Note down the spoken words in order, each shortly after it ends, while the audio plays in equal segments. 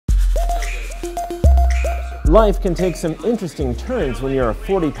Life can take some interesting turns when you're a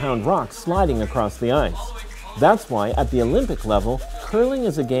 40-pound rock sliding across the ice. That's why, at the Olympic level, curling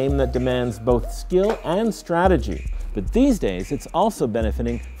is a game that demands both skill and strategy. But these days, it's also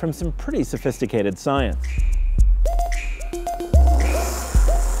benefiting from some pretty sophisticated science.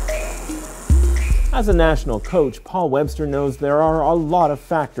 As a national coach, Paul Webster knows there are a lot of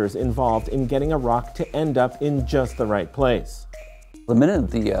factors involved in getting a rock to end up in just the right place. The minute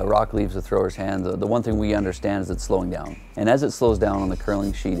the rock leaves the thrower's hand, the one thing we understand is it's slowing down. And as it slows down on the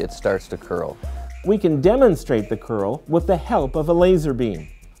curling sheet, it starts to curl. We can demonstrate the curl with the help of a laser beam.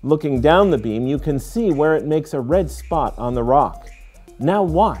 Looking down the beam, you can see where it makes a red spot on the rock. Now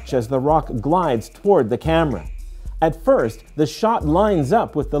watch as the rock glides toward the camera. At first, the shot lines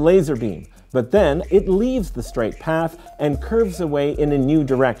up with the laser beam, but then it leaves the straight path and curves away in a new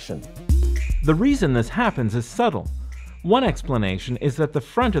direction. The reason this happens is subtle. One explanation is that the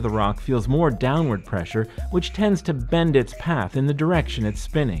front of the rock feels more downward pressure, which tends to bend its path in the direction it's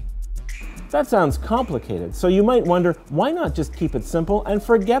spinning. That sounds complicated, so you might wonder, why not just keep it simple and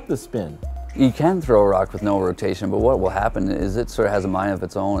forget the spin? You can throw a rock with no rotation, but what will happen is it sort of has a mind of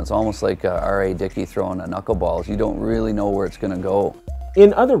its own. It's almost like R.A. Dickey throwing a knuckleball. You don't really know where it's going to go.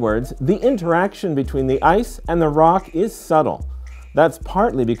 In other words, the interaction between the ice and the rock is subtle. That's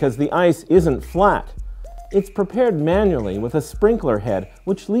partly because the ice isn't flat. It's prepared manually with a sprinkler head,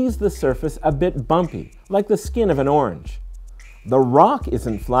 which leaves the surface a bit bumpy, like the skin of an orange. The rock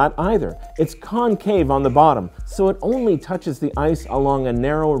isn't flat either. It's concave on the bottom, so it only touches the ice along a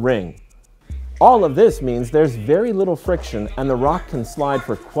narrow ring. All of this means there's very little friction and the rock can slide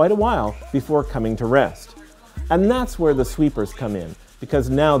for quite a while before coming to rest. And that's where the sweepers come in, because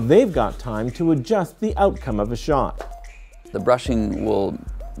now they've got time to adjust the outcome of a shot. The brushing will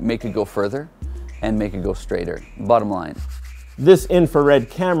make it go further and make it go straighter. Bottom line. This infrared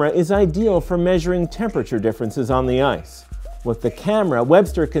camera is ideal for measuring temperature differences on the ice. With the camera,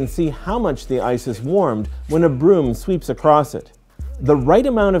 Webster can see how much the ice is warmed when a broom sweeps across it. The right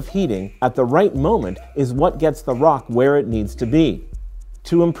amount of heating at the right moment is what gets the rock where it needs to be.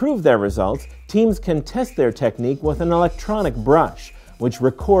 To improve their results, teams can test their technique with an electronic brush, which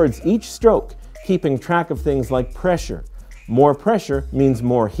records each stroke, keeping track of things like pressure. More pressure means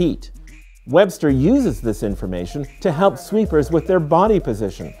more heat. Webster uses this information to help sweepers with their body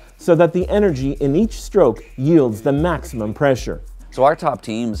position, so that the energy in each stroke yields the maximum pressure. So our top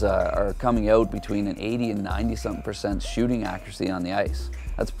teams are coming out between an 80 and 90% shooting accuracy on the ice.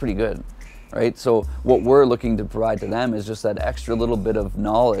 That's pretty good, right? So what we're looking to provide to them is just that extra little bit of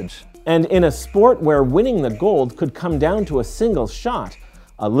knowledge. And in a sport where winning the gold could come down to a single shot,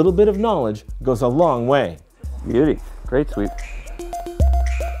 a little bit of knowledge goes a long way. Beauty, great sweep.